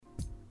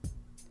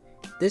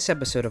This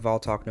episode of All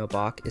Talk No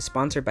Balk is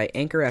sponsored by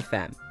Anchor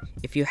FM.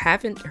 If you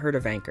haven't heard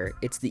of Anchor,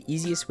 it's the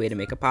easiest way to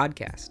make a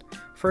podcast.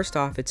 First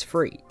off, it's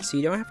free, so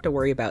you don't have to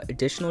worry about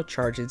additional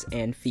charges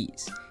and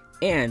fees.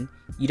 And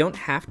you don't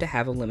have to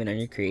have a limit on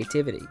your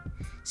creativity.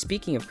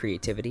 Speaking of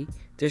creativity,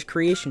 there's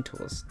creation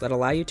tools that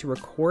allow you to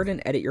record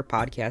and edit your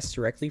podcasts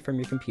directly from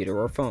your computer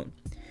or phone.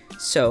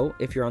 So,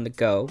 if you're on the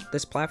go,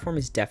 this platform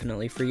is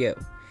definitely for you.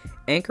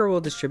 Anchor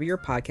will distribute your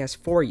podcast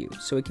for you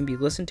so it can be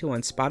listened to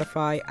on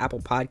Spotify, Apple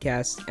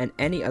Podcasts, and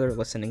any other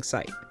listening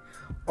site.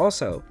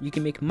 Also, you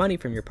can make money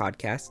from your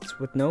podcasts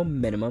with no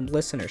minimum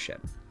listenership.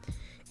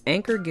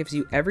 Anchor gives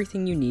you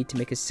everything you need to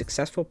make a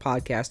successful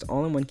podcast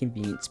all in one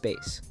convenient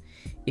space.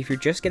 If you're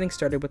just getting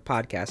started with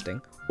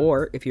podcasting,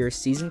 or if you're a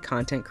seasoned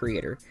content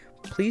creator,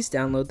 please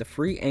download the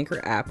free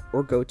Anchor app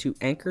or go to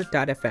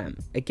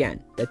anchor.fm.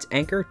 Again, that's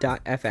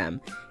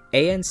anchor.fm,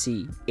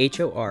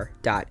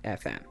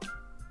 anchor.fm.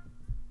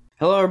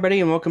 Hello, everybody,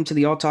 and welcome to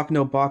the All Talk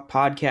No Balk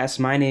podcast.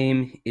 My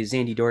name is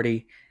Andy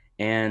Doherty,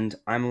 and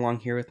I'm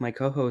along here with my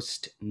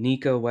co-host,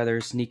 Nico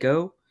Weathers.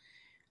 Nico,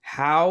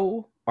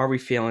 how are we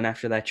feeling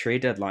after that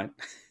trade deadline?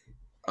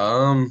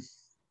 I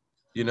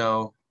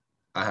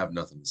have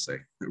nothing to say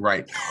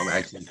right now.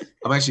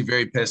 I'm actually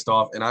very pissed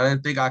off, and I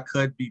didn't think I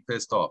could be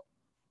pissed off.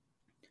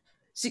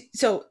 See,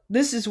 so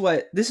this is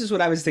what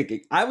I was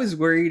thinking. I was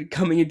worried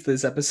coming into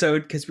this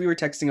episode because we were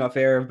texting off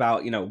air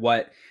about,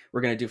 what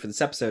we're going to do for this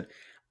episode.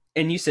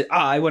 And you said,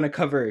 I want to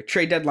cover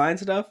trade deadline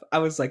stuff. I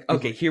was like,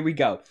 okay, here we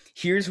go.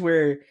 Here's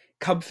where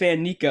Cub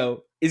fan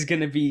Nico is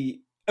going to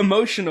be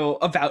emotional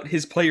about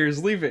his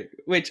players leaving,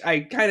 which I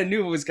kind of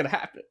knew was going to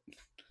happen.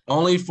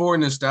 Only for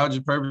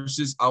nostalgia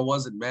purposes, I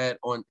wasn't mad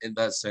in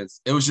that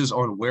sense. It was just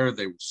on where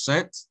they were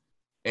sent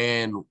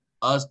and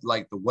us,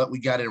 like what we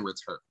got in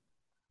return.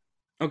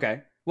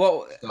 Okay.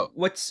 Well,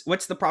 what's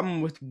the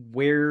problem with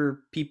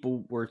where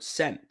people were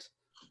sent?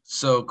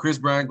 So Chris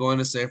Bryant going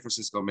to San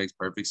Francisco makes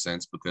perfect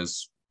sense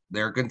because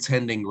they're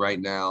contending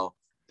right now.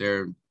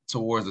 They're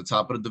towards the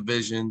top of the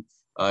division.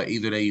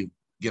 Either they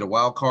get a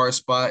wild card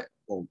spot,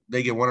 or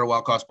they get one of the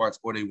wild card spots,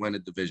 or they win the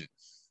division.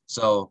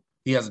 So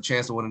he has a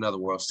chance to win another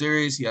World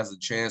Series. He has a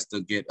chance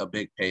to get a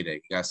big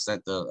payday. He got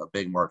sent to a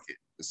big market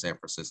to San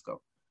Francisco.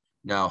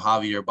 Now,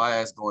 Javier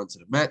Baez going to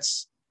the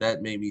Mets,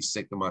 that made me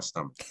sick to my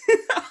stomach.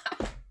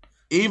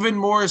 Even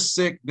more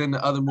sick than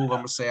the other move I'm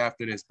going to say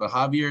after this. But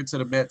Javier to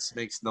the Mets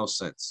makes no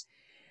sense,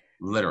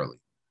 literally.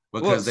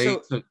 Because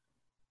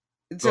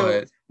Go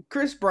ahead.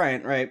 Chris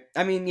Bryant, right?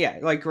 I mean, yeah,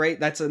 right,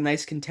 that's a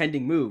nice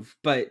contending move.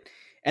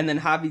 And then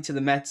Javi to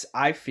the Mets,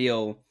 I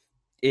feel,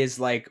 is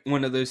like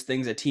one of those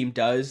things a team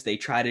does. They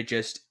try to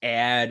just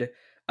add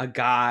a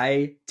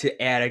guy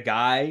to add a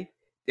guy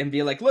and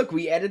be like, look,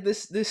 we added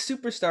this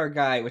superstar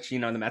guy, which, the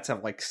Mets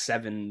have like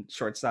 7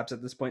 shortstops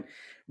at this point.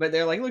 But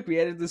they're like, look,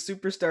 we added this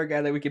superstar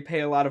guy that we could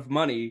pay a lot of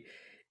money.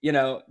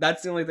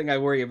 That's the only thing I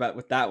worry about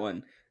with that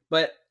one.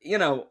 But, you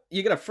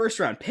get a first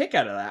round pick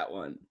out of that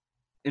one.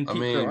 And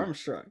Pete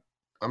Armstrong.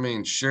 I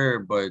mean, sure,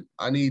 but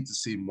I need to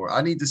see more.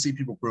 I need to see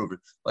people prove it.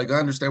 Like, I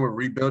understand with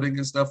rebuilding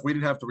and stuff, we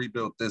didn't have to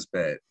rebuild this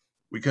bad.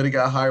 We could have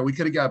got higher. We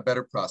could have got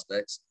better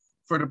prospects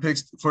for the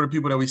picks, for the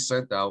people that we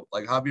sent out.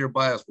 Like, Javier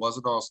Baez was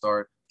an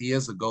all-star. He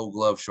is a gold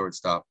glove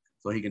shortstop,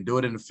 so he can do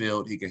it in the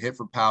field. He can hit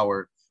for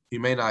power. He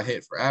may not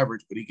hit for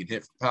average, but he can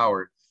hit for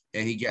power,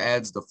 and he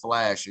adds the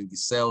flash, and he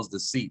sells the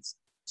seats.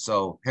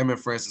 So him and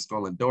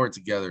Francisco Lindor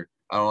together,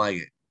 I don't like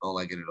it. I don't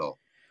like it at all.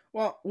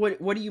 Well,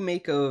 what do you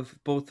make of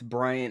both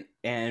Bryant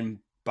and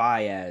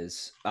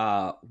Baez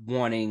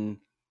wanting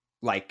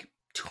like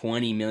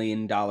 $20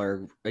 million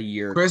a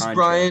year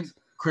contracts?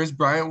 Chris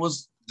Bryant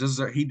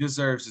he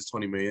deserves his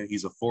 $20 million.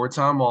 He's a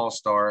 4-time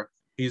All-Star.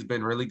 He's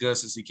been really good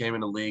since he came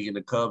in the league, and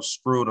the Cubs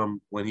screwed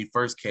him when he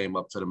first came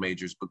up to the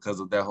majors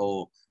because of that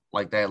whole,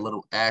 like, that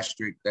little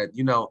asterisk that,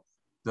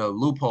 the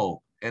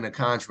loophole in the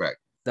contract.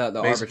 The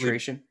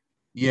arbitration?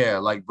 Yeah,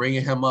 like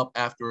bringing him up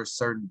after a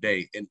certain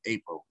day in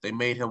April. They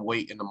made him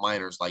wait in the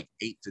minors like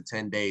 8 to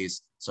 10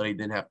 days so they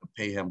didn't have to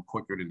pay him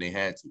quicker than they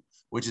had to,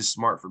 which is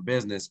smart for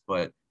business,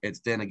 but it's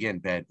then again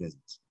bad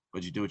business.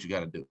 But you do what you got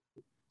to do.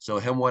 So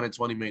him wanting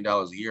 $20 million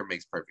a year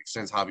makes perfect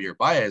sense. Javier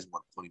Baez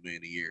wanted $20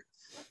 million a year.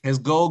 His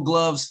gold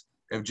gloves,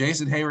 if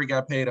Jason Hayward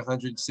got paid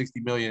 $160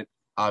 million,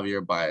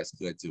 Javier Baez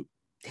could too,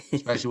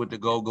 especially with the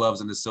gold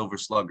gloves and the silver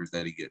sluggers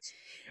that he gets.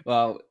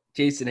 Well,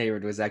 Jason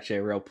Hayward was actually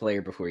a real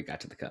player before he got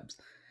to the Cubs.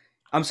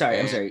 I'm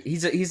sorry.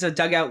 He's a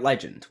dugout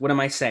legend. What am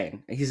I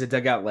saying? He's a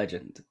dugout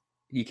legend.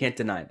 You can't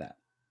deny that.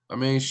 I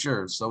mean,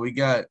 sure. So we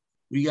got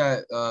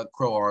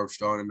Crow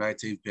Armstrong, the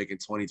 19th pick in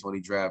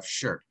 2020 draft.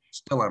 Sure,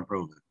 still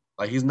unproven.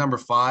 Like, he's number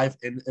 5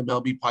 in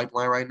MLB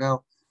pipeline right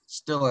now.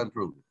 Still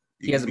unproven.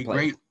 He hasn't played.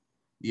 Great.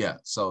 Yeah.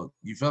 So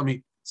you feel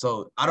me?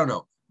 So I don't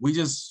know.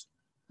 This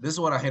is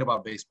what I hate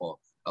about baseball.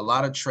 A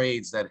lot of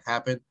trades that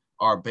happen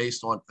are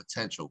based on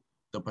potential.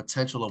 The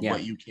potential of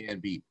what you can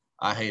be.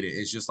 I hate it.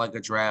 It's just like a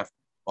draft.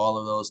 All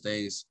of those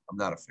days, I'm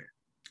not a fan.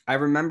 I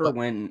remember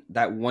when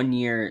that one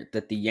year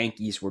that the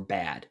Yankees were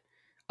bad.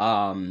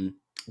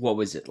 What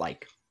was it,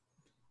 like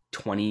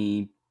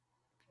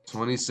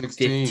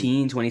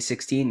 2016?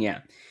 2016,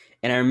 yeah.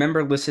 And I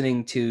remember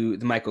listening to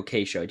the Michael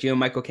Kay show. Do you know who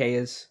Michael Kay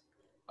is?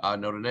 I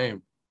know the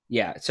name.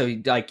 Yeah, so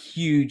like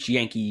huge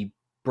Yankee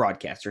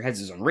broadcaster, has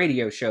his own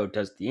radio show,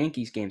 does the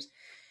Yankees games.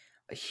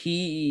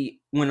 He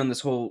went on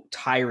this whole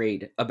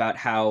tirade about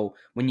how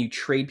when you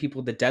trade people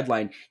at the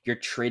deadline, you're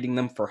trading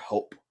them for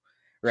hope,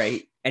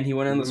 right? And he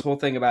went on this Mhm. whole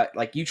thing about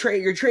like you're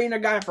trading a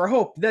guy for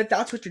hope.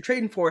 That's what you're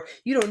trading for.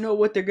 You don't know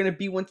what they're going to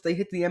be once they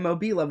hit the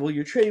MLB level.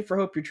 You're trading for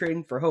hope. You're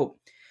trading for hope.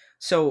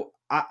 So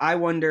I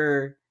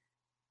wonder,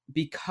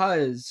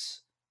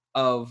 because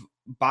of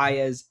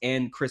Baez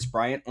and Chris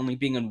Bryant only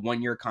being on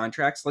 1 year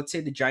contracts, let's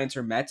say the Giants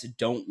or Mets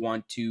don't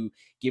want to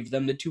give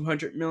them the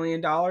 $200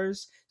 million.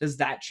 Does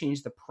that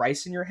change the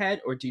price in your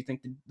head, or do you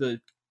think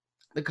the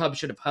Cubs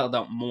should have held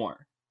out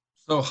more?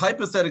 So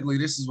hypothetically,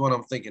 this is what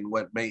I'm thinking.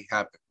 What may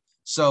happen?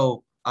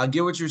 So I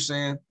get what you're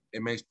saying.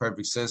 It makes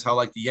perfect sense. How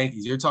like the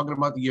Yankees, you're talking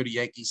about the year the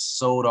Yankees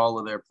sold all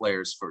of their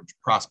players for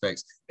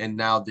prospects, and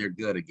now they're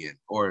good again.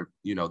 Or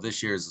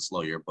this year is a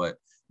slow year, but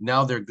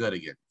now they're good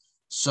again.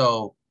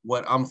 So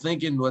what I'm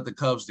thinking, what the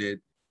Cubs did,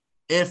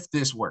 if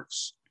this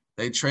works,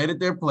 they traded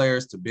their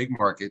players to big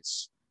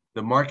markets.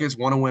 The markets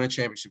want to win a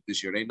championship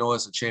this year. They know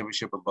it's a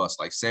championship or bust.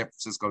 Like San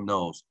Francisco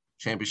knows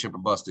championship or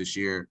bust this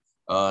year.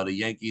 The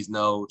Yankees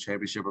know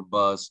championship or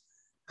bust.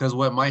 Because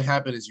what might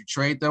happen is you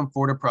trade them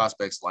for the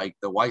prospects, like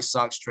the White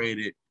Sox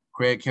traded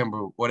Craig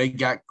Kimbrell, or they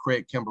got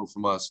Craig Kimbrell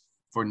from us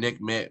for Nick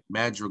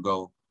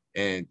Madrigal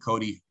and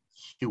Cody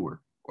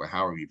Hewer, or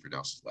however you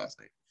pronounce his last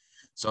name.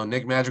 So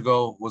Nick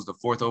Madrigal was the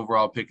 4th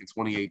overall pick in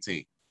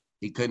 2018.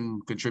 He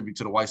couldn't contribute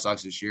to the White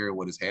Sox this year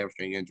with his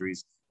hamstring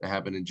injuries that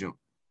happened in June.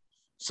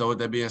 So with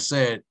that being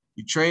said,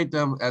 you trade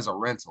them as a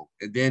rental,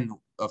 and then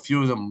a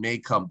few of them may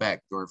come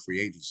back during free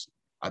agency.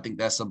 I think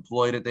that's some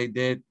ploy that they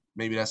did.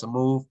 Maybe that's a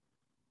move,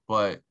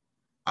 but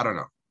I don't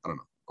know. I don't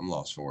know. I'm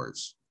lost for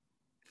words.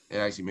 It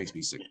actually makes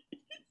me sick.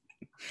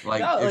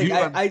 Like No, if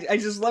like you I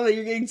just love that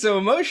you're getting so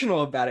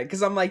emotional about it,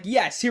 because I'm like,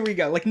 yes, here we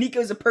go. Like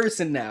Nico's a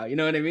person now. You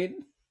know what I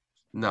mean?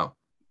 no,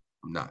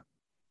 I'm not.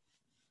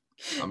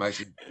 I'm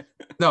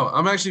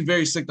actually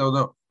very sick though.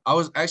 No, I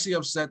was actually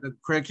upset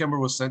that Craig Kimber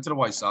was sent to the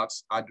White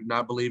Sox. I do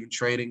not believe in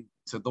trading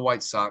to the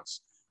White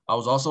Sox. I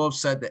was also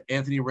upset that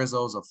Anthony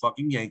Rizzo is a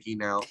fucking Yankee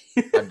now.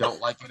 I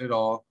don't like it at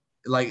all.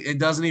 Like it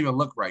doesn't even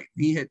look right.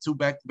 He hit 2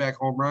 back-to-back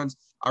home runs.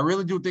 I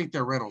really do think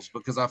they're rentals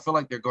because I feel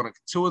like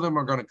two of them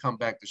are gonna come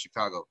back to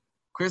Chicago.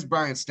 Chris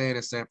Bryant staying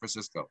in San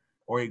Francisco,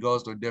 or he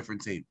goes to a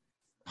different team.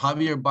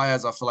 Javier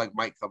Baez, I feel like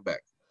might come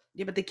back.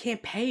 Yeah, but they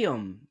can't pay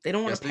him. They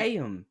don't want Yes, to pay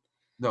him.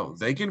 no,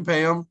 they can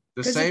pay him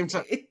the Because same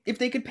time. if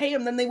they could pay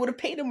him, then they would have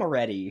paid him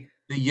already.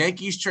 The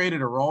Yankees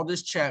traded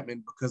Aroldis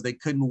Chapman because they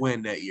couldn't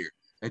win that year.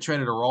 They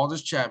traded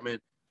Aroldis Chapman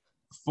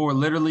for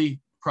literally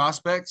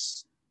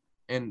prospects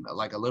and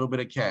like a little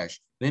bit of cash.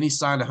 Then he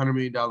signed a $100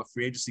 million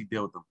free agency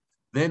deal with them.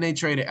 Then they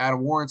traded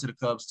Adam Warren to the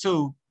Cubs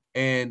too,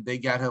 and they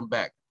got him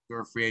back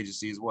during free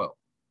agency as well.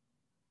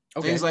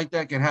 Things Okay. like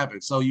that can happen.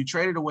 So you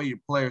traded away your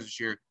players this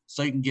year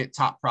so you can get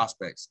top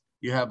prospects.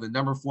 You have the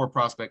number 4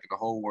 prospect in the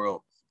whole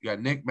world. You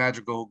got Nick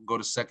Madrigal who can go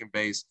to second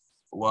base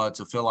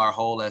to fill our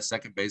hole at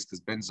second base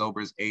because Ben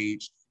Zobrist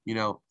aged.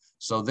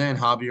 So then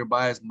Javier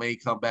Baez may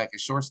come back at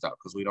shortstop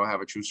because we don't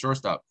have a true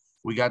shortstop.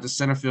 We got the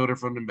center fielder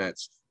from the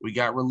Mets. We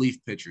got relief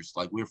pitchers.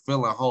 Like we're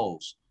filling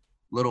holes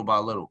little by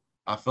little.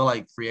 I feel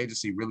like free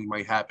agency really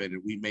might happen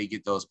and we may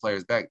get those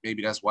players back.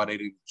 Maybe that's why they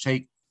didn't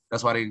trade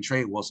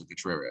Wilson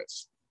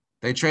Contreras.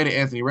 They traded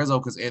Anthony Rizzo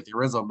because Anthony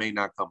Rizzo may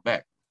not come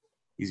back.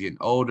 He's getting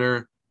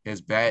older.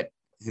 His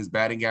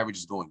batting average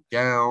is going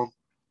down.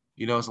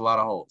 It's a lot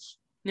of holes.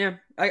 Yeah,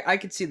 I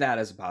could see that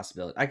as a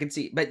possibility. I could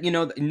see, but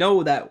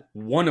know that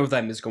one of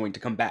them is going to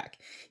come back.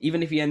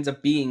 Even if he ends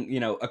up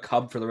being, a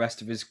Cub for the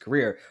rest of his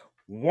career,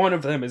 one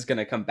of them is going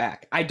to come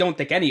back. I don't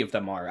think any of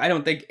them are. I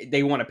don't think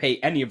they want to pay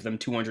any of them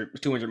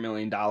 $200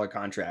 million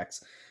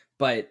contracts.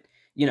 But,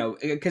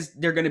 because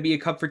they're going to be a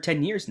Cub for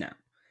 10 years now.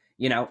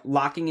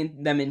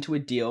 Locking them into a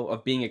deal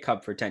of being a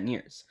Cub for 10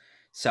 years.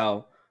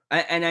 So,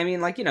 and I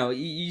mean, like,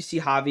 you see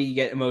Javi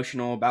get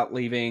emotional about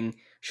leaving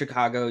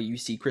Chicago. You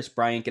see Chris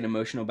Bryant get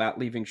emotional about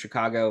leaving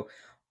Chicago.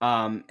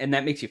 And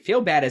that makes you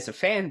feel bad as a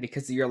fan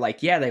because you're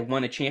like, yeah, they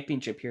won a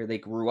championship here. They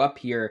grew up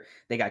here.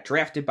 They got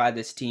drafted by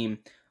this team.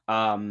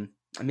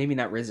 Maybe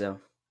not Rizzo.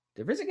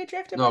 Did Rizzo get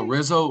drafted? No,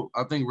 Rizzo.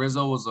 I think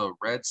Rizzo was a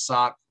Red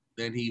Sox.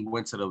 Then he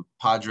went to the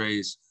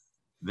Padres.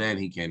 Then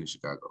he came to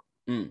Chicago.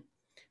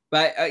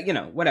 But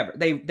whatever.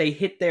 They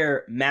hit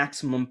their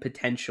maximum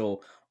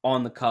potential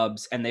on the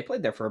Cubs, and they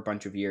played there for a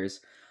bunch of years.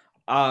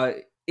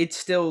 It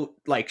still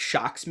like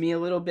shocks me a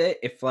little bit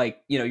if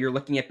you're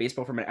looking at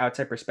baseball from an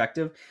outside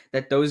perspective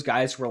that those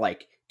guys were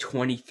like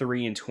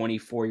 23 and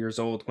 24 years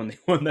old when they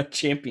won that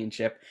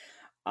championship.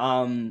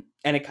 And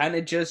it kind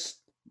of just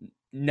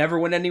never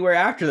went anywhere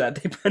after that.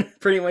 They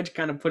pretty much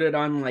kind of put it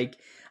on like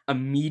a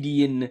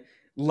median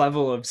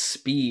level of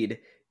speed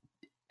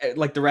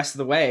like the rest of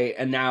the way,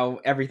 and now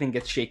everything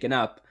gets shaken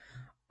up.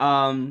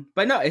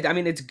 But no, I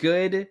mean, it's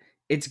good.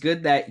 It's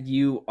good that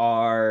you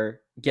are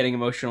getting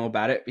emotional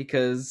about it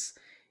because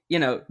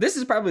this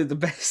is probably the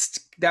best.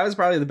 That was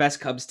probably the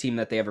best Cubs team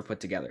that they ever put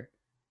together.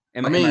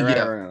 Am, I am I mean, right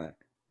yeah, or wrong on that?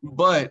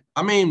 but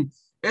I mean,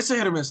 it's a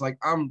hit or miss. Like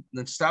I'm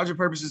nostalgia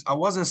purposes, I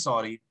wasn't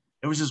salty.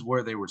 It was just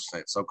where they were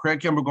sent. So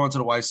Craig Kimbrell going to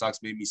the White Sox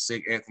made me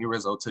sick. Anthony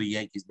Rizzo to the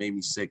Yankees made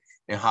me sick,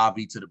 and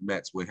Javi to the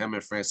Mets with him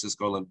and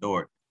Francisco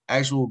Lindor,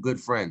 actual good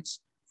friends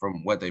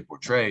from what they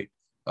portray.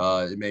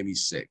 It made me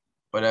sick.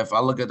 But if I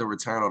look at the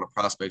return on the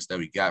prospects that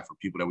we got for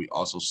people that we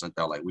also sent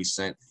out, like we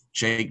sent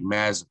Jake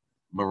Marisnik,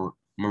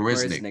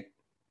 Marisnik.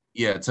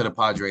 yeah, to the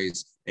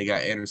Padres. They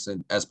got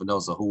Anderson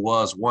Espinosa, who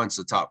was once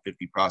a top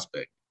 50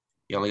 prospect.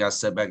 He only got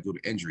set back due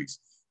to injuries.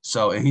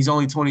 So, and he's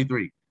only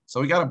 23.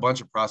 So we got a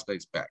bunch of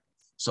prospects back.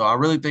 So I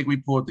really think we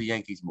pulled the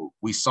Yankees move.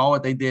 We saw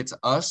what they did to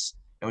us,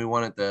 and we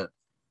wanted to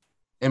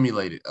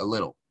emulate it a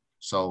little.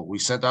 So we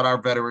sent out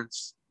our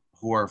veterans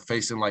who are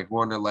facing like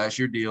one of their last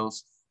year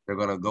deals. They're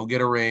gonna go get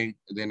a ring,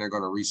 and then they're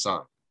gonna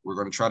resign. We're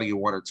gonna try to get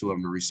one or two of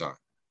them to resign.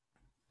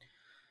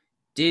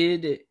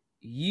 Did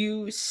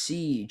you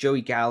see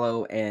Joey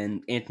Gallo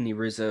and Anthony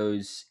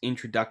Rizzo's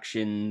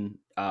introduction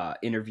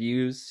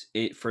interviews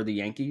for the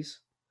Yankees?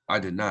 I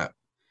did not.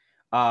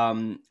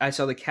 I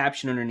saw the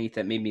caption underneath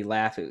that made me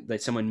laugh.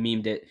 That someone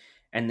memed it,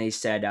 and they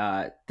said,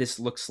 "This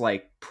looks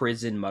like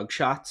prison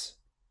mugshots,"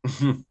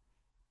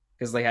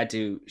 because they had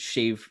to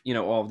shave,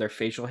 all of their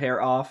facial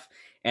hair off,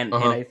 and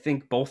Uh-huh. I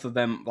think both of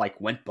them like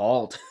went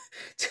bald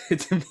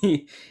to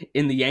me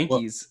in the Well,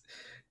 Yankees.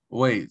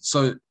 wait.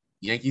 So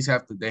Yankees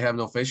they have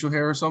no facial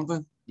hair or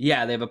something?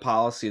 Yeah, they have a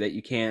policy that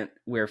you can't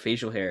wear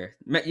facial hair.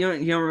 You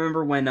don't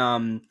remember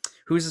when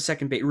who's the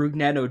second base?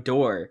 Rougned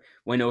Odor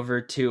went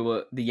over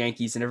to the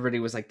Yankees, and everybody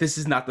was like, "This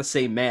is not the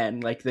same man."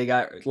 Like they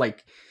got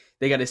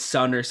his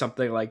son or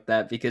something like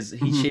that because he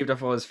Mhm. shaved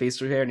off all his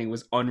facial hair and he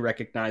was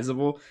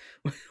unrecognizable.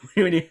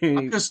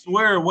 I could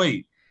swear.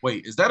 Wait.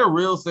 Is that a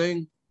real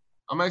thing?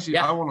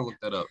 Yeah, I want to look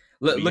that up.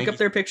 The Look up Yankees.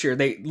 their picture.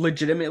 They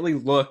legitimately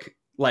look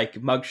like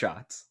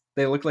mugshots.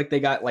 They look like they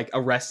got like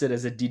arrested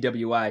as a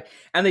DWI,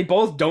 and they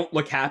both don't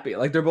look happy.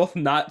 Like they're both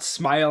not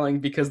smiling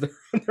because they're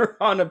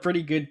they're on a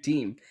pretty good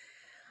team.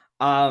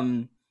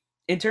 Um,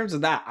 in terms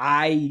of that,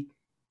 I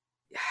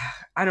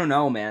don't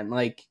know, man.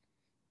 Like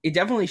it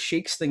definitely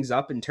shakes things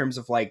up in terms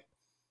of like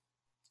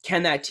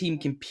can that team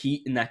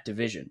compete in that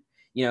division?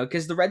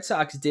 Because the Red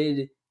Sox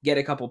did get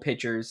a couple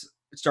pitchers,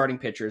 starting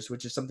pitchers,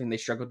 which is something they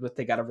struggled with.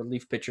 They got a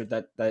relief pitcher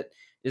that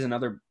is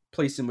another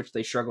place in which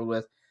they struggled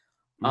with.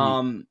 Mhm.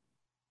 Um,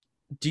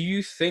 do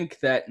you think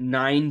that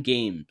 9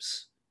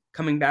 games,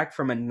 coming back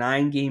from a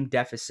 9 game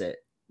deficit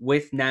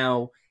with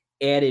now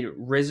added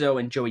Rizzo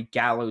and Joey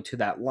Gallo to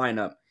that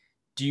lineup,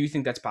 do you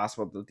think that's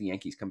possible that the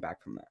Yankees come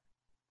back from that?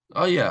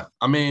 Oh yeah.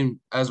 I mean,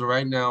 as of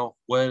right now,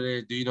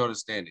 do you know the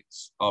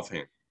standings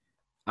offhand?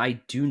 I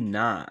do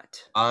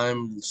not.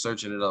 I'm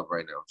searching it up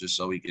right now just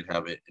so we can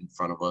have it in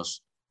front of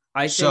us.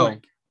 I So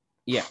think,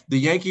 yeah, the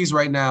Yankees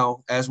right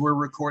now, as we're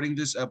recording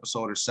this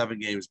episode, are 7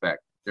 games back.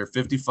 They're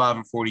 55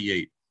 and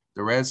 48.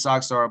 The Red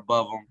Sox are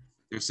above them.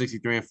 They're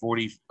 63 and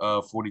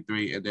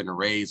 43, and then the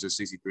Rays are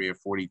 63 and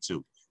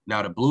 42.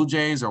 Now the Blue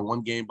Jays are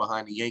 1 game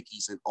behind the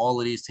Yankees, and all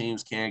of these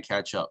teams can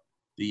catch up.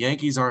 The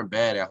Yankees aren't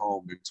bad at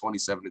home. They're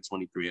 27 and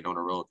 23, and on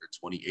the road they're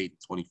 28 and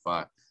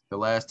 25. The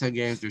last 10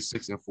 games they're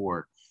 6 and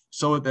 4.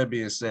 So with that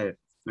being said,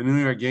 the New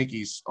York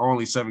Yankees are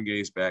only 7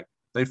 games back.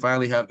 They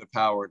finally have the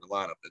power in the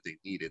lineup that they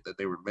needed, that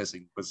they were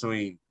missing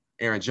between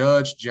Aaron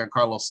Judge,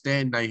 Giancarlo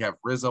Stanton. Now you have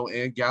Rizzo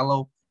and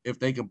Gallo. If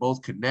they can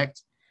both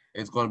connect,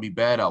 it's going to be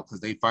bad out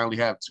because they finally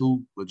have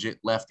two legit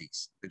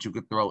lefties that you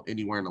could throw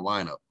anywhere in the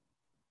lineup.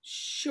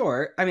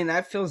 sure. I mean,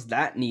 that fills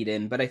that need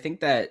in, but I think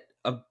that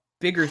a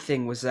bigger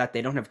thing was that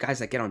they don't have guys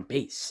that get on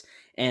base.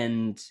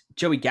 And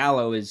Joey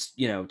Gallo is,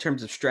 in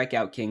terms of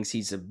strikeout kings,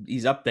 he's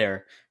up there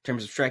in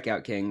terms of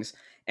strikeout kings.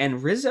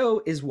 And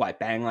Rizzo is what,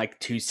 bang like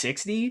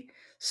 260?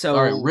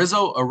 All right,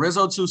 So A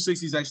Rizzo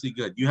 260 is actually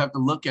good. You have to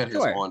look at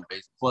sure.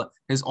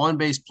 his on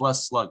base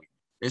plus slugging.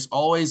 It's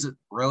always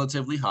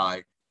relatively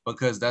high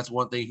because that's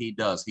one thing he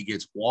does. He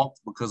gets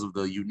walked because of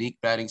the unique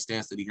batting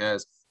stance that he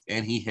has,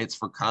 and he hits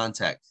for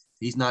contact.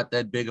 He's not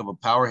that big of a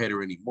power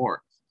hitter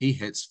anymore. He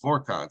hits for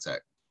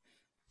contact.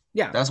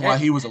 Yeah. That's why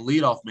he was a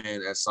leadoff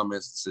man at some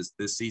instances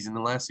this season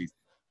and last season.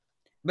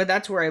 But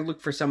that's where I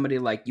look for somebody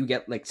like you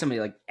get like somebody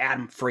like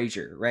Adam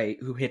Frazier, right,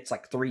 who hits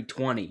like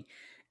 320,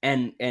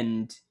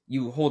 and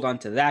you hold on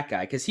to that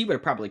guy because he would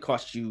have probably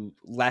cost you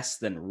less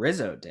than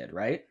Rizzo did,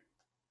 right?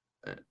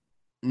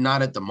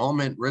 Not at the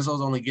moment. Rizzo's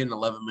only getting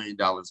 $11 million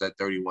at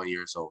 31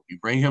 years old. You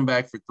bring him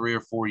back for 3 or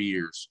 4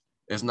 years,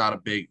 it's not a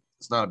big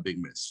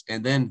miss.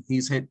 And then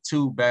he's hit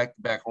 2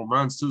 back-to-back home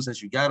runs too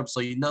since you got him, so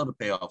you know the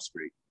payoff's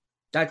great.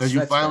 That's Because you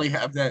that's finally fair.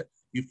 have that.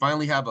 You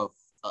finally have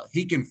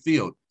he can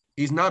field.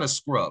 He's not a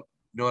scrub.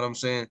 You know what I'm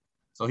saying?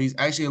 So he's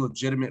actually a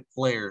legitimate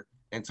player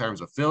in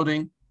terms of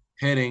fielding,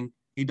 hitting.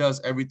 He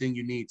does everything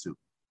you need to.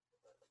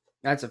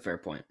 That's a fair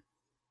point.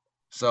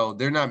 So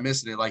they're not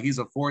missing it. Like he's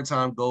a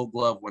 4-time Gold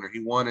Glove winner. He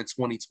won in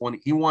 2020.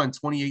 He won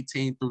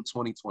 2018 through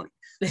 2020.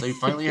 So you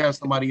finally have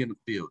somebody in the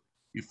field.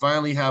 You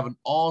finally have an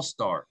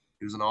all-star.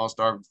 He was an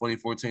all-star from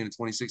 2014 to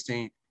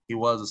 2016. He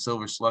was a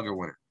Silver Slugger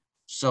winner.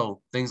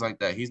 So things like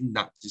that. He's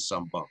not just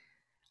some bum.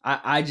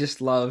 I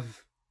just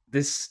love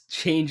this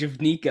change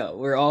of Nico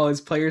where all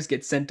his players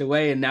get sent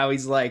away and now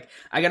he's like,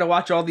 I gotta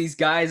watch all these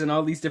guys in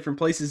all these different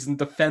places and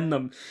defend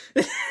them.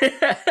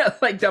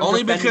 Like I'm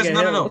Only defending because a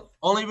no. hill.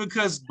 Only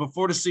because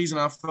before the season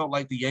I felt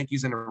like the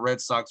Yankees and the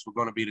Red Sox were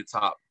going to be the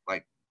top,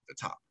 like the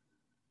top.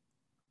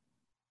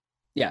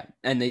 Yeah,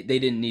 and they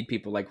didn't need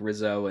people like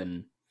Rizzo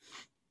and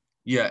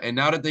Yeah, and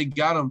now that they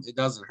got him, it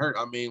doesn't hurt.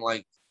 I mean,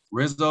 like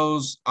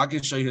Rizzo's, I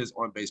can show you his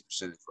on base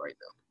percentage right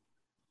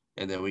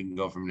now, and then we can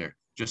go from there,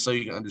 just so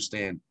you can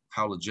understand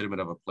how legitimate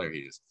of a player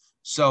he is.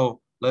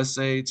 So let's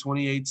say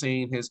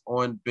 2018, his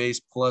on base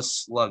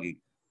plus slugging.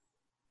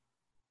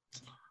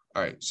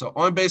 All right, so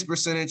on base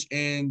percentage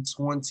in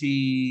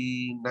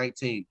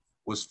 2019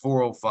 was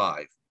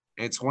 405,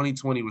 and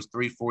 2020 was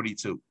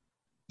 342.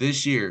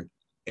 This year,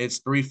 it's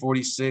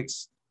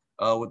 346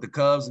 with the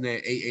Cubs and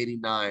then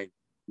 889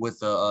 with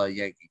the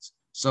Yankees.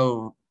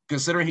 So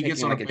considering he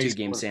gets taking on like a a base, 2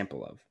 game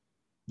sample of.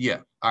 yeah.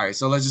 All right.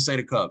 So let's just say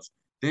the Cubs.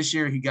 This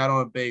year he got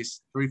on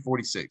base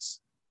 346.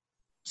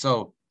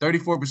 So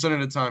 34% of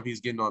the time he's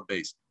getting on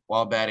base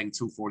while batting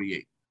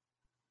 248.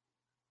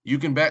 You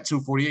can bat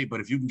 248,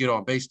 but if you can get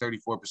on base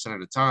 34%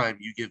 of the time,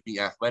 you give me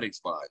athletics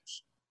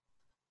vibes.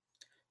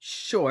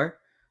 Sure.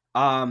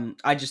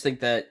 I just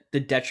think that the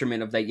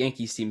detriment of that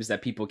Yankees team is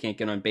that people can't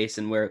get on base,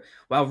 and where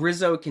while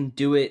Rizzo can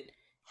do it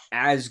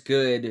as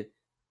good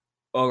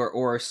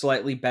or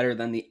slightly better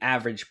than the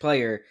average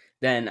player,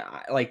 then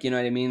like you know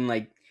what I mean.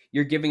 Like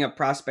you're giving up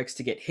prospects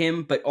to get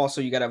him, but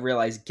also you got to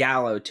realize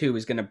Gallo too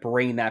is going to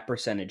bring that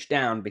percentage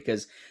down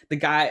because the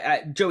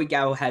guy Joey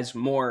Gallo has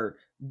more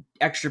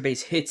extra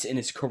base hits in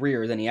his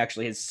career than he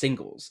actually has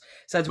singles.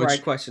 So that's where I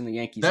Which question the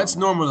Yankees on that's that.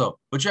 normal though.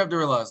 But you have to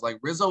realize, like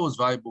Rizzo is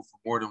valuable for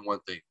more than one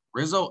thing.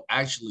 Rizzo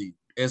actually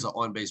is an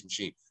on-base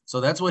machine. So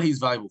that's what he's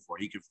valuable for.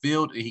 He can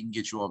field and he can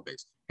get you on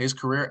base. His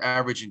career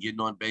average in getting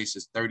on base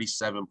is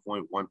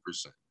 37.1%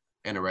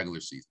 in a regular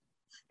season.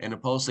 In the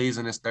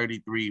postseason, it's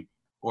 33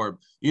 or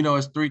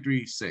it's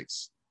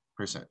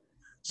 336%.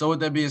 So with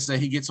that being said,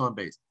 he gets on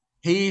base.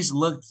 He's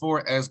looked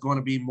for as going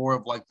to be more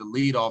of like the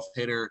leadoff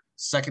hitter,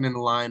 second in the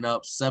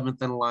lineup,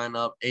 seventh in the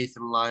lineup, eighth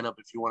in the lineup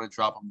if you want to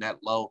drop him that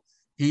low.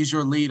 He's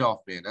your leadoff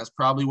man. That's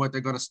probably what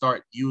they're going to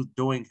start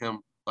doing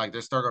him. Like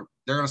they're going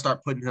to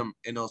start putting him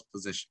in those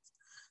positions.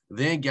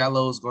 Then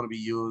Gallo is going to be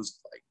used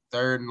like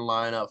third in the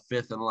lineup,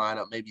 fifth in the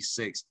lineup, maybe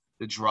sixth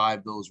to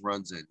drive those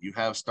runs in. You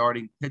have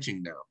starting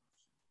pitching now.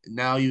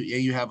 Now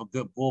you have a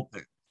good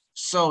bullpen.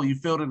 So you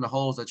filled in the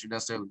holes that you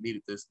necessarily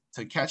needed this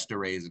to catch the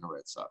Rays and the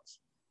Red Sox.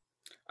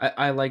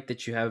 I like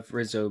that you have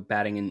Rizzo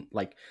batting in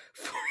like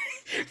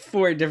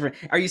four different.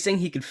 Are you saying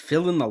he could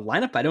fill in the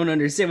lineup? I don't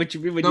understand what you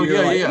mean when No,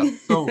 you're yeah. like.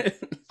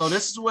 So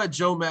this is what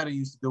Joe Maddon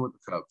used to do with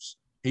the Cubs.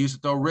 He used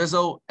to throw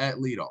Rizzo at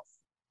leadoff.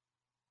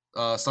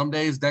 Some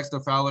days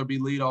Dexter Fowler be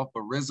leadoff,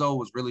 but Rizzo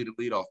was really the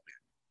leadoff man.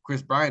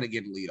 Chris Bryant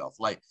again leadoff.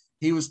 Like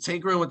he was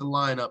tinkering with the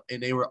lineup,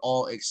 and they were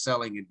all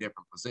excelling in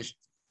different positions.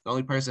 The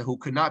only person who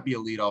could not be a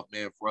leadoff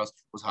man for us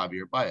was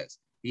Javier Baez.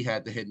 He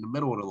had to hit in the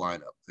middle of the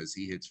lineup because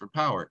he hits for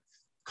power.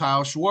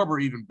 Kyle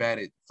Schwarber even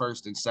batted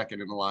first and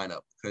second in the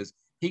lineup because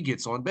he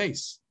gets on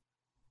base.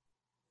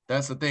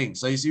 That's the thing.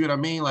 So you see what I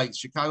mean? Like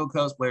Chicago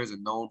Cubs players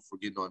are known for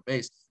getting on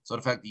base. So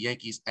the fact the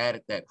Yankees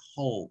added that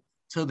hole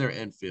to their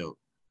infield,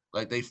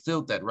 like they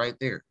filled that right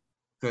there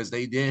because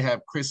they did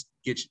have Chris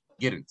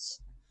Giddens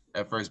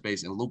at first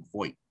base and Luke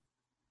Voit.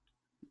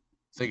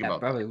 Think Yeah, about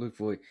probably that. Luke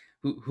Voigt.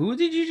 Who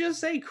did you just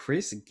say?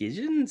 Chris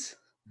Giddens?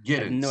 I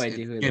have no Giddens.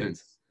 idea It's who it Giddens.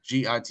 is.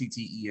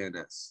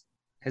 Gittens.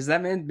 Has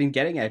that man been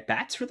getting at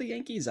bats for the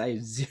Yankees? I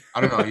have zero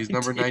I don't know. He's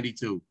number idea.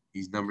 92.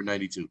 He's number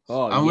 92.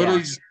 Oh I'm literally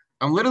yeah. just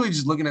I'm literally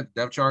just looking at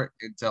the depth chart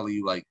and telling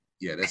you, like,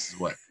 yeah, this is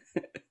what.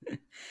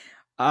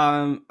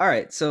 All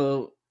right,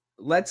 so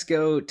let's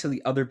go to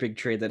the other big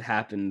trade that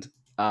happened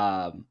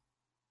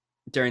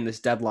during this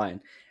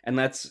deadline, and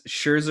that's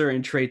Scherzer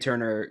and Trey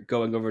Turner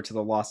going over to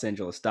the Los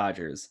Angeles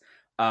Dodgers.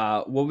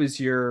 What was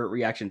your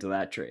reaction to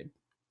that trade?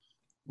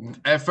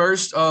 At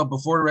first,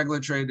 before the regular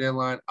trade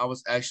deadline, I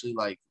was actually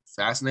like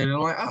fascinated.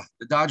 I'm like,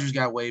 the Dodgers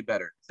got way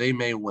better. They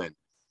may win.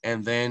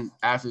 And then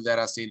after that,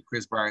 I seen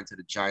Chris Bryant to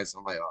the Giants.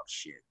 I'm like, oh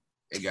shit,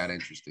 it got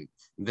interesting.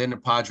 And then the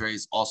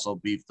Padres also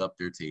beefed up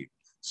their team.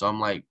 So I'm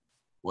like,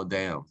 well,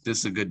 damn, this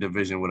is a good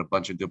division with a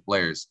bunch of good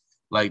players.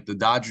 Like the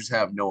Dodgers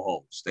have no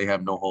holes. They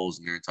have no holes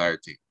in their entire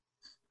team,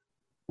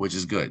 which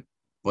is good.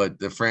 But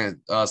the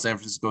San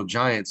Francisco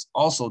Giants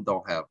also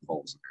don't have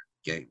holes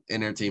in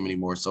their team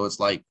anymore. So it's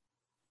like,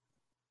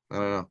 I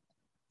don't know.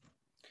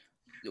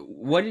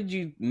 What did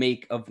you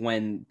make of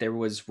when there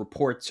was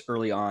reports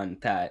early on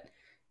that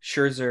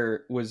Scherzer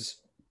was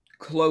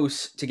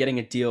close to getting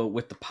a deal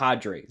with the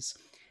Padres,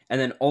 and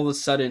then all of a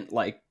sudden,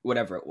 like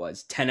whatever it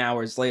was, 10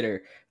 hours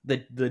later, the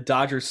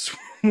Dodgers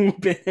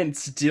swoop in and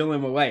steal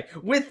him away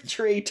with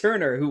Trey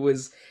Turner, who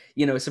was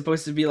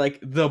supposed to be like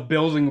the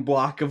building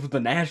block of the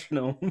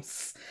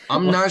Nationals.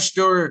 I'm not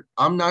sure.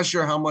 I'm not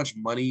sure how much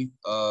money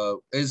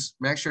is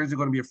Max Scherzer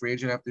going to be a free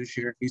agent after this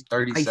year. He's I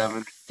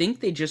 37. think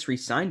they just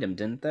re-signed him,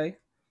 didn't they?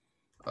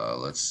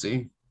 Let's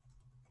see.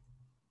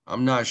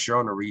 I'm not sure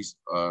on the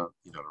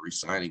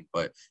re-signing,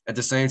 but at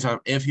the same time,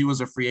 if he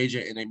was a free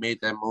agent and they made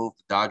that move,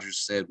 the Dodgers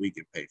said we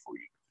can pay for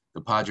you.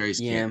 The Padres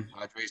can't. Yeah.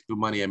 The Padres threw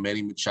money at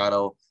Manny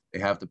Machado. They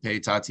have to pay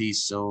Tatis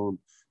soon.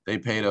 They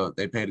paid a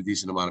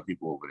decent amount of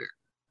people over there,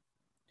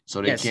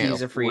 so they Yes, can't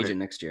he's a free afford it. agent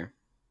next year.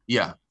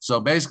 Yeah. So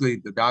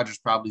basically, the Dodgers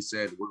probably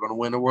said we're going to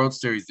win the World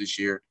Series this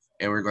year,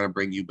 and we're going to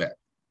bring you back.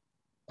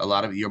 A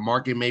lot of your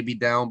market may be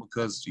down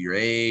because of your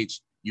age.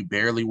 You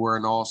barely were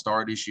an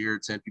all-star this year.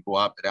 10 people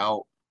opted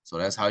out. So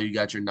that's how you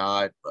got your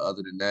nod. But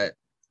other than that,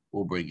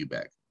 we'll bring you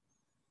back.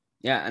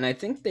 Yeah, and I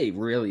think they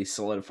really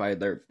solidified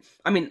their.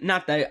 I mean,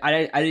 not that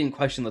I didn't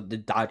question that the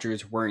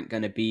Dodgers weren't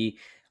going to be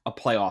a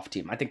playoff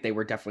team. I think they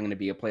were definitely going to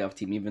be a playoff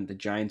team. Even if the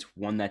Giants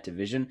won that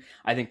division,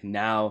 I think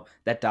now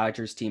that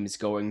Dodgers team is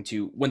going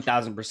to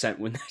 1,000%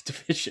 win that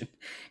division.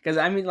 Because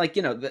I mean, like,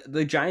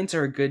 the Giants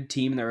are a good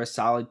team. They're a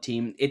solid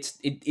team. It's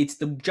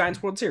the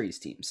Giants World Series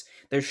teams.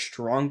 They're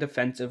strong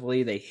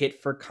defensively. They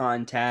hit for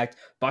contact.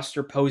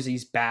 Buster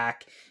Posey's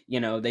back.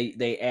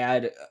 They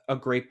add a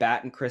great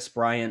bat in Chris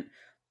Bryant.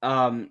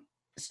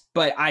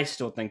 But I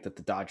still think that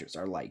the Dodgers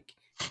are like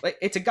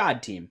it's a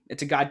god team.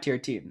 It's a god tier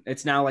team.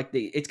 It's now like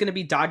it's going to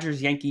be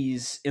Dodgers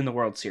Yankees in the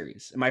World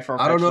Series. Am I far?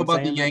 I don't know in about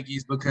the saying that?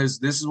 Yankees because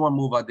this is one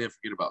move I did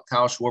forget about.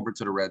 Kyle Schwarber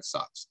to the Red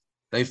Sox.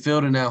 They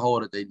filled in that hole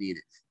that they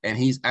needed. And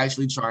he's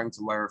actually trying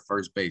to learn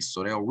first base.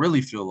 So they'll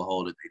really fill the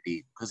hole that they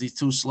need because he's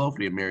too slow for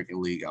the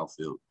American League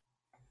outfield.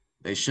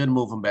 They should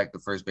move him back to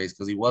first base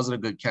because he wasn't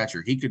a good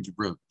catcher. He could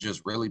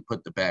just really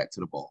put the bat to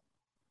the ball.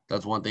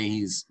 That's one thing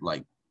he's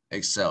like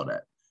excelled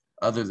at.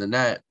 Other than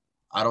that,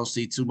 I don't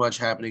see too much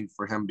happening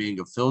for him being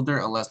a fielder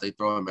unless they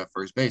throw him at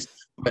first base.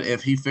 But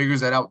if he figures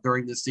that out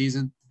during this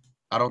season,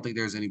 I don't think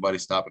there's anybody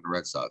stopping the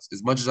Red Sox.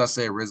 As much as I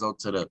say Rizzo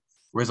to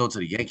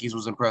the Yankees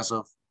was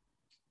impressive,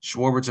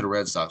 Schwarber to the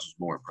Red Sox was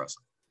more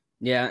impressive.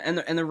 Yeah,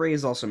 and the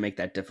Rays also make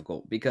that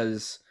difficult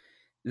because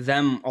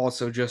them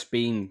also just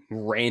being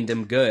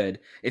random good.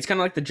 It's kind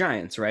of like the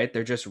Giants, right?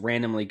 They're just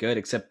randomly good,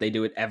 except they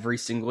do it every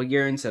single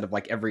year instead of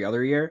like every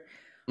other year.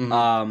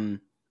 Mm-hmm.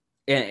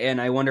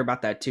 And I wonder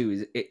about that too.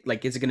 Is it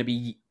going to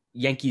be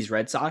Yankees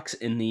Red Sox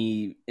in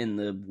the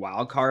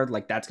wild card?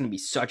 Like that's going to be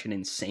such an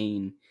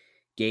insane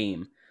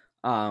game.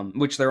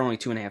 Which they're only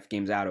 2.5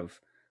 games out of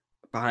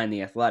behind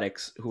the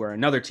Athletics, who are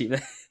another team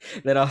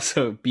that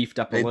also beefed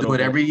up a They little do it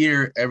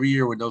bit. every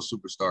year with no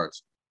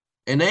superstars.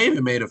 And they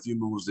even made a few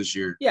moves this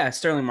year. Yeah,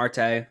 Sterling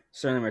Marte.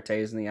 Sterling Marte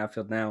is in the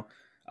outfield now.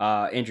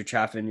 Andrew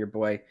Chafin, your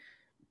boy,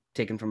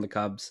 taken from the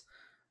Cubs.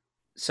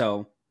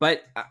 So,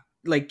 but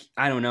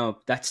I don't know.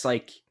 That's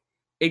like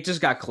it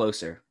just got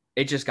closer.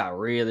 It just got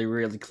really,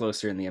 really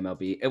closer in the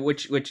MLB,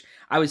 which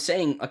I was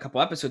saying a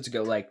couple episodes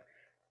ago. Like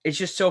it's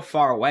just so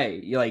far away.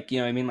 You know what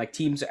I mean? Like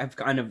teams have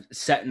kind of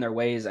set in their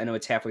ways. I know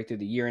it's halfway through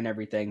the year and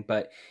everything,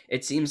 but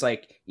it seems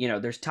like,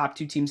 there's top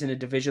 2 teams in a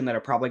division that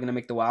are probably going to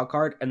make the wild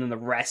card. And then the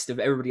rest of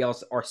everybody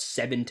else are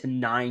 7 to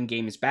 9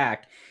 games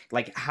back.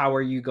 Like, how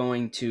are you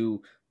going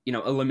to,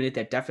 eliminate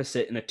that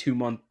deficit in a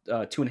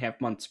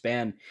 2.5 month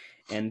span?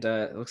 And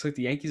it looks like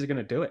the Yankees are going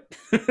to do it.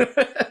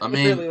 I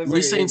mean,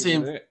 we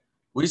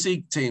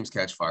see teams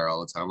catch fire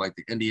all the time. Like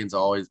the Indians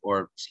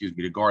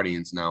the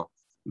Guardians now.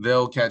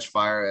 They'll catch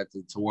fire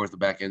towards the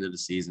back end of the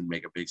season,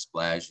 make a big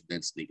splash, and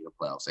then sneak in the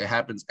playoffs. It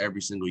happens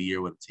every single year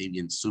with a team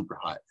getting super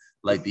hot.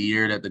 Like the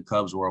year that the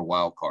Cubs were a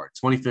wild card,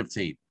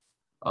 2015.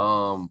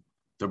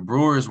 The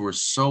Brewers were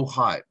so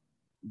hot,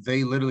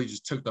 they literally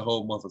just took the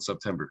whole month of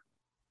September.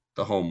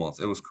 The whole month.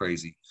 It was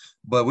crazy.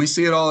 But we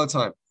see it all the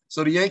time.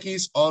 So the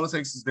Yankees, all it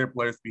takes is their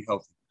players to be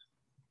healthy.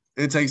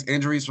 It takes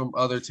injuries from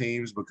other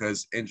teams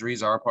because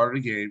injuries are a part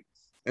of the game,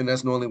 and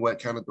that's normally what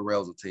kind of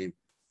derails a team.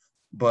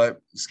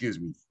 But excuse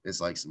me, it's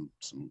like some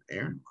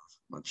air in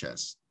my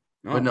chest.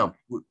 Oh. But no,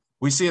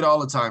 we see it all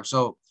the time.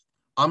 So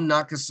I'm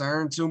not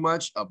concerned too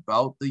much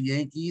about the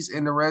Yankees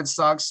and the Red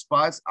Sox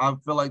spots. I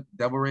feel like the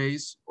Devil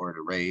Rays or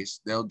the Rays,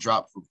 they'll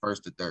drop from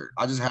first to third.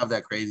 I just have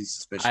that crazy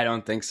suspicion. I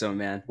don't think so,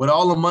 man. With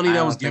all the money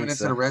that was given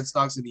into the Red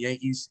Sox and the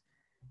Yankees,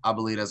 I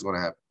believe that's going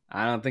to happen.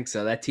 I don't think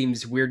so. That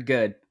team's weird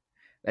good.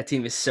 That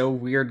team is so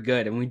weird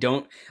good, and we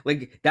don't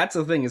that's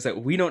the thing is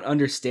that we don't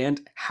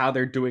understand how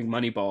they're doing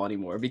Moneyball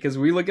anymore because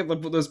we look at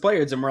those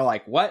players and we're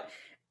like, what?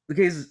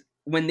 Because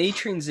when they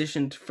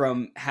transitioned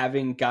from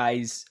having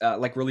guys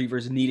like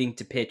relievers needing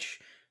to pitch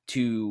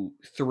to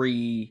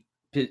 3,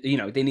 they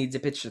needed to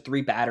pitch to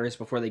 3 batters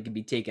before they could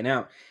be taken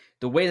out.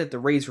 The way that the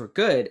Rays were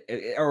good,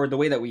 or the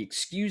way that we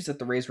excused that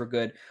the Rays were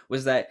good,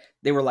 was that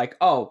they were like,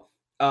 oh,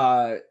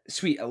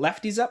 sweet, a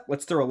lefty's up,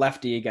 let's throw a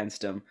lefty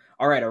against him.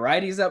 All right, a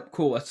righty's up,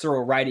 cool, let's throw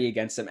a righty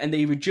against him. And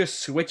they would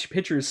just switch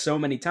pitchers so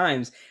many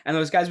times, and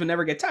those guys would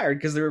never get tired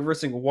because they're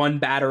reversing 1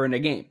 batter in a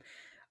game.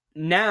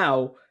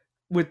 Now,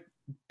 with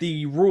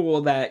the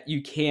rule that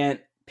you can't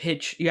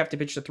pitch, you have to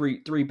pitch to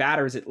three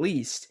batters at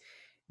least,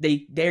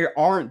 they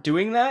aren't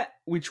doing that,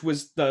 which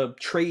was the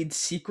trade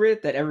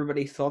secret that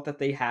everybody thought that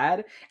they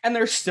had, and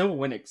they're still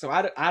winning. So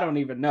I don't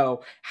even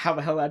know how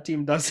the hell that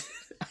team does it.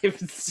 I have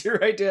zero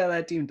idea how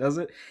that team does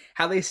it.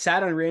 How they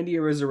sat on Randy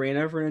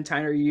Arozarena for an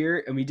entire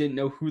year and we didn't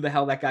know who the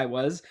hell that guy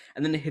was,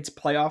 and then it hits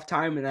playoff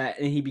time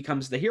and he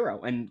becomes the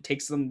hero and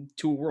takes them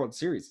to a World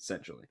Series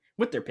essentially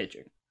with their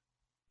pitching.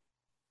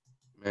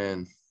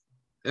 Man,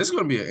 this is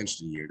going to be an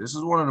interesting year. This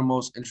is one of the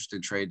most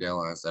interesting trade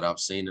deadlines that I've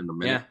seen in a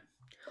minute.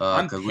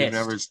 I'm Because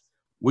pissed.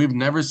 we've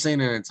never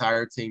seen an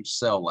entire team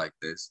sell like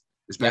this,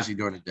 especially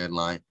during the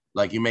deadline.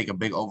 Like you make a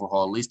big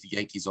overhaul. At least the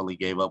Yankees only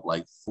gave up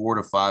like 4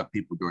 to 5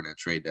 people during that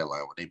trade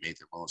deadline when they made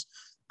their most.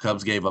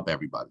 Cubs gave up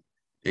everybody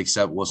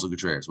except Wilson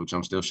Contreras, which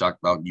I'm still shocked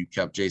about. You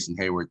kept Jason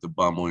Hayward, the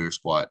bum on your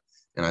squad,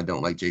 and I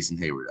don't like Jason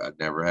Hayward. I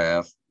never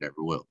have, never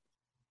will.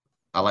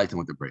 I liked him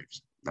with the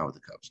Braves, not with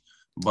the Cubs.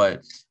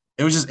 But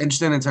it was just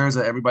interesting in terms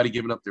of everybody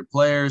giving up their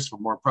players for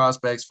more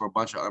prospects for a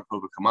bunch of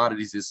unproven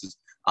commodities.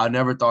 I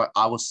never thought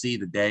I would see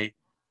the day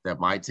that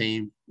my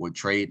team would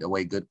trade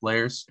away good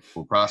players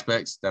for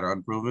prospects that are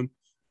unproven.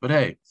 But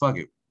hey, fuck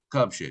it.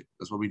 Cub shit.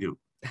 That's what we do.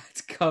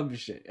 That's Cub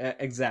shit.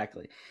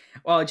 Exactly.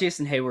 Well,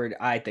 Jason Hayward,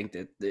 I think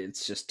that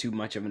it's just too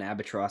much of an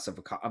albatross of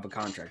a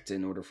contract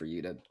in order for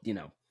you to,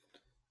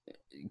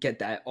 get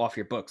that off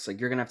your books. Like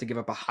you're gonna have to give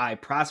up a high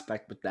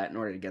prospect with that in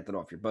order to get that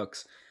off your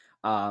books.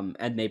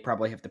 And they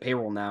probably have the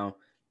payroll now.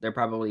 They're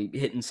probably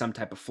hitting some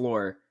type of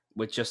floor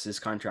with just this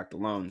contract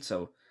alone.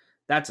 So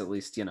that's at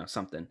least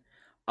something.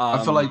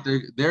 I feel like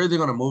they're either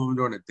gonna move him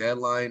during the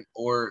deadline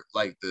or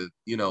like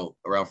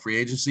around free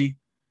agency.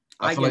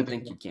 I don't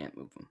think you can't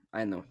move him.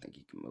 I don't think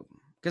you can move him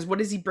because what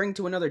does he bring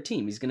to another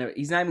team? He's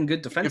not even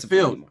good defensively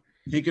anymore.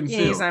 He can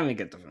field. He's not even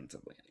good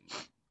defensively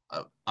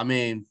anymore. I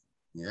mean,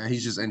 yeah,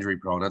 he's just injury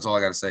prone. That's all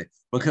I got to say.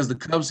 Because the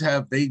Cubs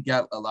they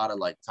got a lot of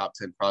like top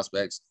 10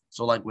 prospects.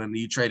 So like when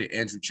you traded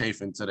Andrew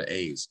Chafin to the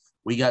A's,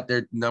 we got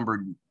their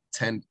number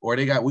 10 or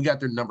we got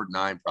their number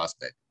 9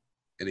 prospect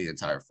in the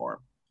entire farm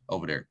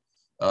over there,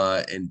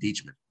 in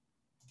Deachman.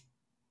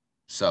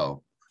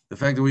 So the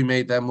fact that we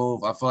made that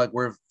move, I feel like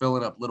we're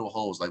filling up little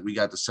holes. Like we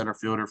got the center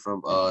fielder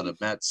from the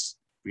Mets.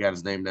 We got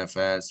his name that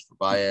fast for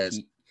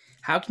Baez.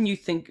 How can you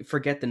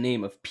forget the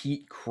name of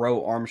Pete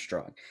Crow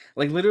Armstrong?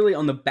 Like literally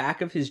on the back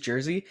of his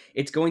jersey,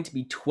 it's going to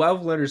be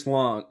 12 letters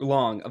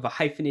long of a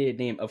hyphenated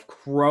name of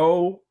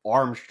Crow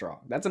Armstrong.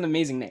 That's an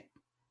amazing name.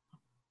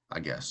 I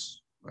guess.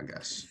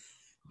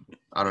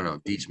 I don't know.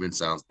 Deachman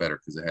sounds better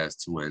because it has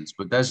 2 ends,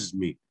 but that's just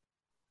me.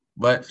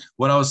 But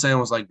what I was saying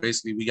was like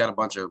basically we got a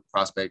bunch of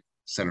prospect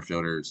center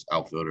fielders,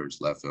 outfielders,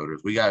 left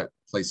fielders. We got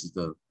places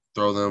to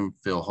throw them,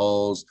 fill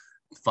holes,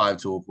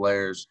 5-tool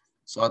players.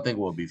 So I think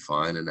we'll be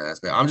fine in that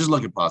aspect. I'm just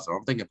looking positive.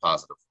 I'm thinking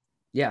positive.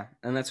 Yeah,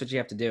 and that's what you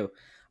have to do.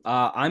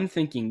 I'm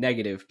thinking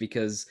negative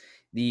because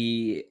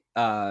the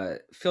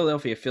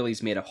Philadelphia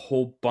Phillies made a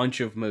whole bunch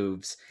of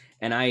moves,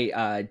 and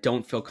I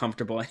don't feel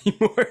comfortable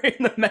anymore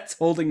in the Mets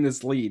holding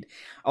this lead.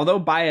 Although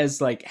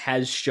Baez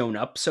has shown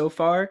up so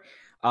far,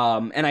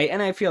 and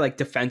I feel like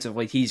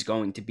defensively he's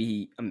going to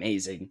be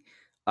amazing.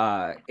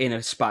 In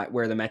a spot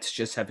where the Mets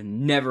just have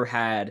never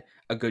had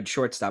a good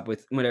shortstop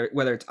with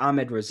whether it's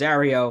Ahmed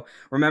Rosario.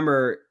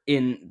 Remember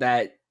in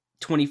that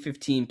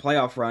 2015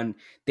 playoff run,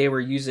 they were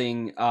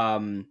using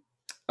oh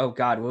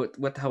God,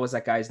 what the hell was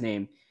that guy's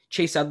name?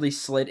 Chase Utley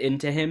slid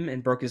into him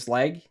and broke his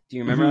leg. Do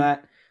you remember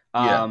that?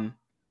 Yeah.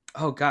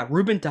 Oh God,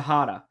 Ruben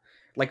Tejada.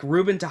 Like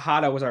Ruben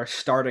Tejada was our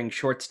starting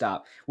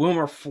shortstop.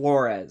 Wilmer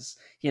Flores.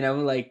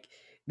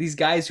 These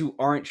guys who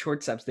aren't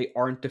shortstops, they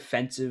aren't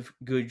defensive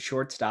good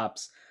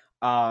shortstops.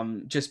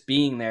 Just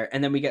being there,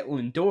 and then we get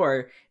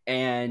Lindor,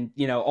 and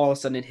all of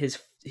a sudden his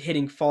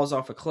hitting falls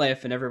off a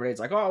cliff, and everybody's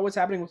like, "Oh, what's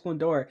happening with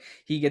Lindor?"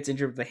 He gets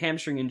injured with a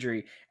hamstring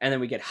injury, and then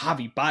we get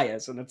Javi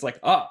Baez, and it's like,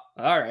 "Oh,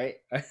 all right."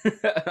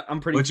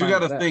 I'm pretty. But you got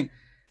to think,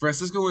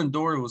 Francisco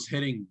Lindor was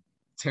hitting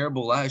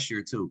terrible last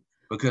year too,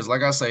 because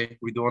like I say,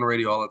 we do on the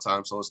radio all the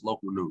time, so it's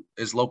local news,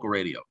 it's local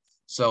radio,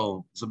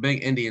 so it's a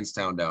big Indians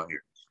town down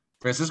here.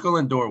 Francisco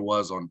Lindor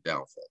was on the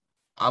downfall.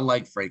 I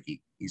like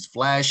Frankie. He's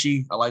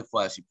flashy. I like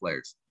flashy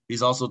players.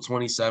 He's also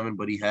 27,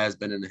 but he has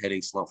been in the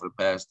hitting slump for the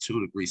past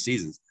 2 to 3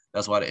 seasons.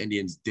 That's why the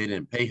Indians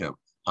didn't pay him.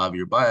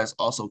 Javier Baez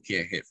also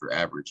can't hit for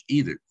average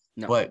either.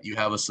 No. But you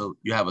have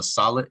a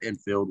solid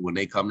infield when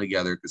they come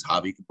together because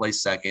Javi can play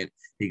second,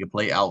 he can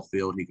play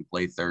outfield, he can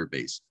play third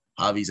base.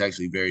 Javi's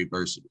actually very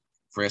versatile.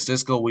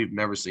 Francisco, we've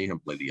never seen him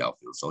play the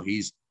outfield, so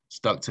he's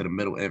stuck to the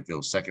middle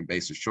infield, second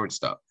base or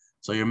shortstop.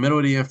 So your middle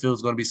of the infield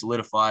is going to be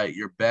solidified.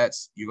 Your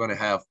bats, you're going to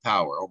have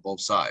power on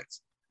both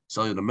sides.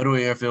 So the middle of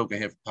the infield can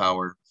hit for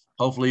power.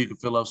 Hopefully you can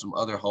fill up some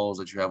other holes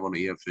that you have on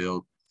the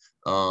infield.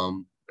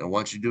 And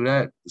once you do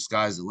that, the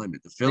sky's the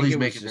limit. The Phillies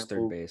making just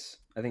third base.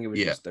 I think it was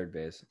just third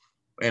base.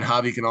 And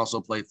Javi can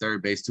also play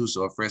third base too.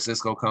 So if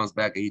Francisco comes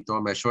back and you throw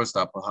him at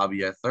shortstop and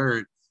Javi at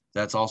third,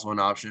 that's also an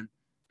option.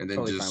 And then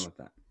totally fine with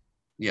that.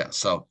 Yeah,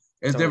 so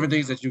it's different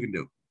things that you can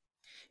do.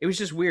 It was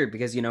just weird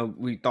because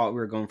we thought we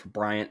were going for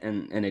Bryant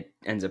and it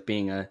ends up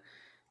being a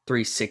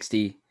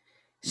 360.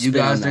 You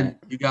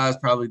guys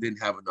probably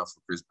didn't have enough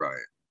for Chris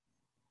Bryant.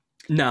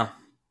 No.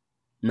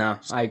 No,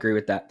 I agree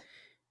with that.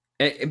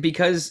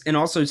 Because, and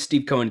also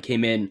Steve Cohen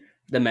came in,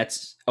 the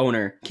Mets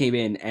owner came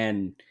in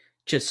and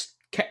just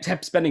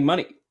kept spending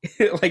money.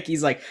 Like,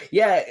 he's like,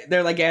 yeah,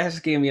 they're like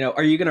asking him,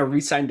 are you going to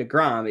re-sign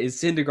DeGrom? Is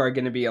Syndergaard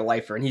going to be a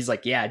lifer? And he's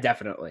like, yeah,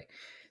 definitely.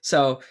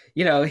 So,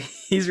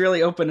 he's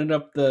really opening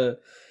up the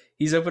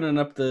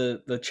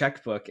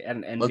checkbook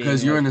and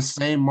Because being you're in like, the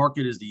same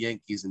market as the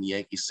Yankees, and the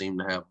Yankees seem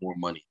to have more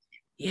money.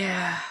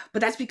 yeah, but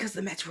that's because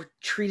the Mets were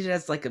treated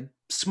as like a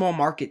small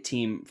market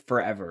team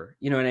forever.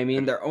 You know what I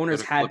mean? Their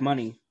owners had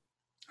money.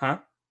 Huh?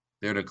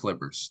 They're the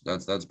Clippers.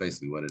 That's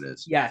basically what it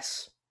is.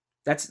 Yes.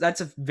 That's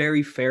a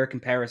very fair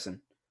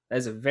comparison. That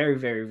is a very,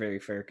 very, very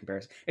fair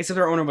comparison. Except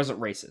their owner wasn't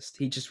racist.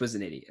 He just was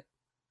an idiot.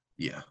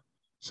 Yeah.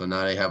 So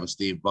now they have a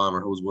Steve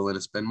Ballmer who's willing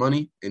to spend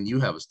money, and you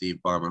have a Steve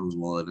Ballmer who's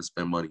willing to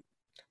spend money.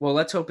 Well,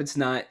 let's hope it's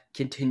not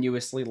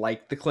continuously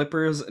like the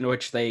Clippers, in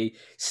which they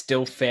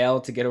still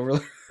fail to get over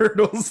the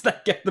hurdles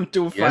that get them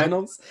to a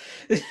finals.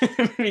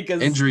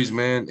 Because injuries,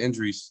 man,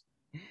 injuries.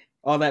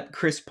 All that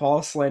Chris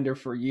Paul slander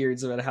for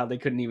years about how they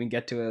couldn't even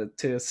get to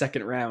a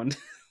second round.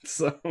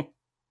 So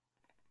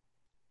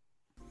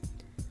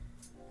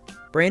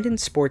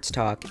Brandon's Sports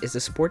Talk is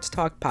a sports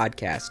talk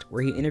podcast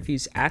where he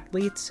interviews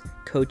athletes,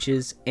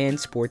 coaches, and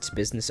sports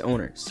business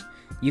owners.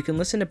 You can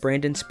listen to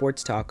Brandon's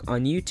Sports Talk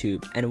on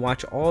YouTube and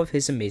watch all of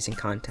his amazing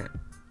content.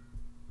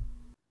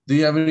 Do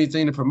you have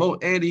anything to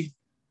promote, Andy?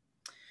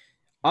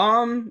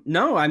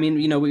 No, I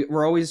mean,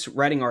 we're always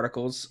writing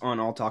articles on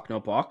All Talk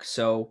No Balk,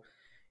 so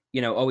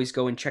always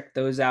go and check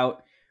those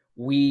out.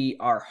 We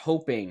are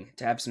hoping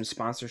to have some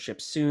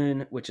sponsorships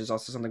soon, which is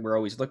also something we're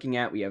always looking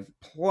at. We have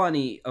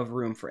plenty of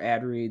room for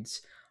ad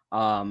reads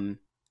and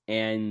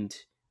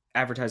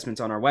advertisements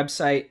on our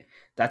website.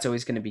 That's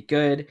always going to be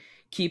good.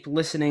 Keep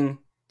listening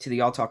to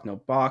the All Talk No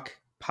Balk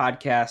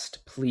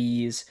podcast,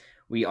 please.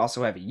 We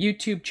also have a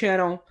YouTube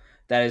channel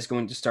that is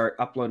going to start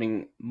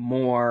uploading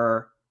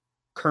more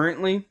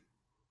currently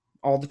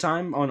all the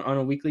time on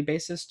a weekly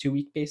basis,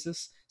 2-week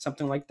basis,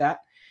 something like that.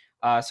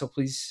 So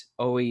please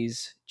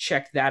always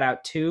check that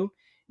out too.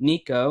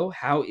 Nico,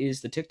 how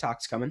is the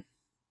TikToks coming?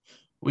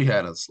 We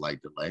had a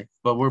slight delay,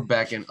 but we're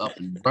back and up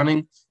and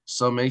running.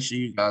 So make sure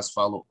you guys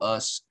follow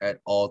us at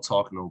All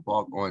Talk No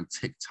Balk on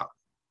TikTok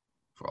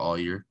for all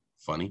your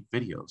funny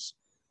videos.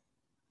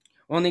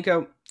 Well,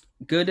 Nico,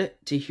 good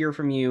to hear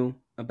from you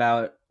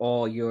about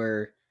all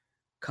your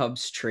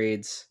Cubs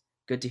trades.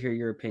 Good to hear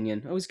your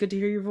opinion. Always good to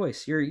hear your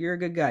voice. You're a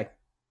good guy.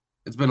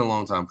 It's been a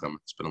long time coming.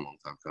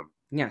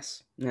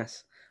 Yes. You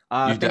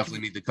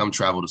definitely need to come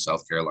travel to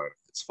South Carolina.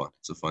 It's fun.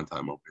 It's a fun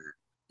time over here.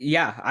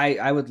 Yeah,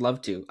 I would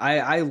love to.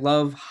 I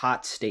love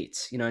hot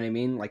states. You know what I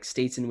mean? Like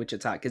states in which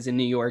it's hot. Because in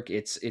New York,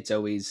 it's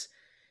always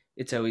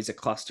a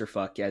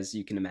clusterfuck, as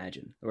you can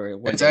imagine. Or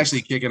it's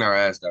actually kicking our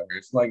ass down here.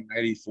 It's like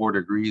 94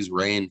 degrees,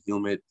 rain,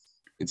 humid.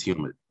 It's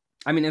humid.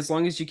 I mean, as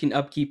long as you can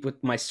upkeep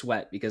with my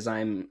sweat, because I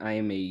am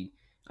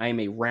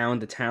a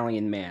round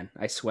Italian man.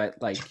 I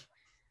sweat like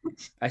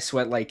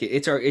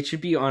it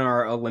should be on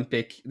our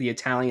the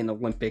Italian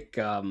Olympic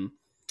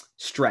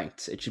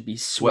strength. It should be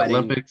sweating.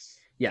 Sweat Olympics?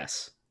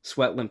 Yes,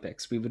 Sweat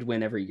Olympics. We would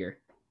win every year.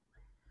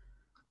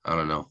 I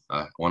don't know.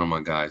 One of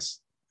my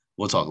guys.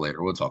 We'll talk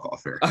later. We'll talk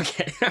off air.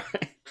 Okay. All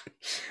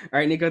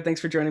right, Nico,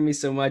 thanks for joining me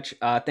so much.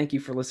 Thank you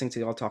for listening to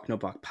the All Talk No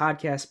Balk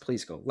podcast.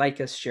 Please go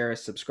like us, share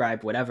us,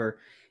 subscribe, whatever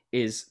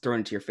is thrown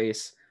into your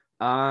face.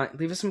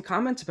 Leave us some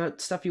comments about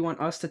stuff you want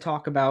us to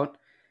talk about,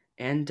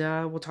 and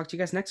we'll talk to you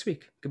guys next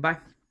week. Goodbye.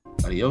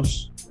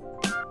 Adios.